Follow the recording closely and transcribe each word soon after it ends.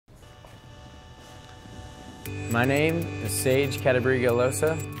My name is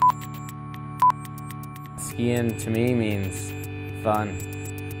Cattabriga-Alosa. Skiing to me means fun.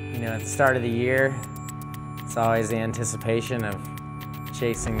 You know, at the start of the year, it's always the anticipation of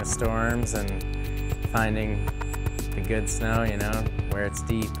chasing the storms and finding the good snow, you know, where it's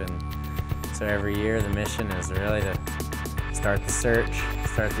deep. And so every year the mission is really to start the search,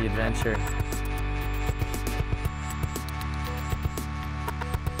 start the adventure.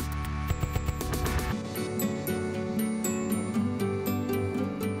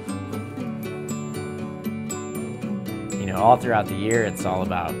 You know, all throughout the year, it's all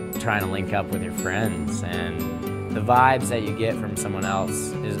about trying to link up with your friends, and the vibes that you get from someone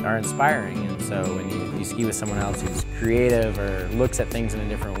else are inspiring. And so when you ski with someone else who's creative or looks at things in a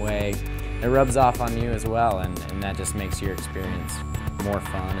different way, it rubs off on you as well, and that just makes your experience more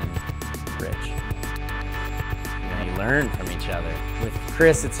fun and rich. You know, you learn from each other. With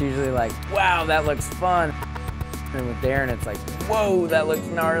Chris, it's usually like, wow, that looks fun. And with Darren, it's like, whoa, that looks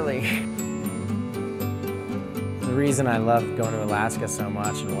gnarly. The reason I love going to Alaska so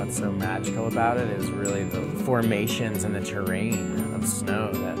much and what's so magical about it is really the formations and the terrain of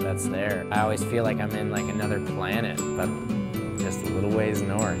snow that's there. I always feel like I'm in like another planet, but just a little ways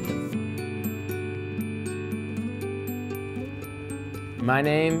north. My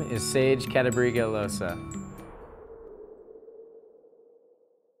name is Cattabriga-Alosa.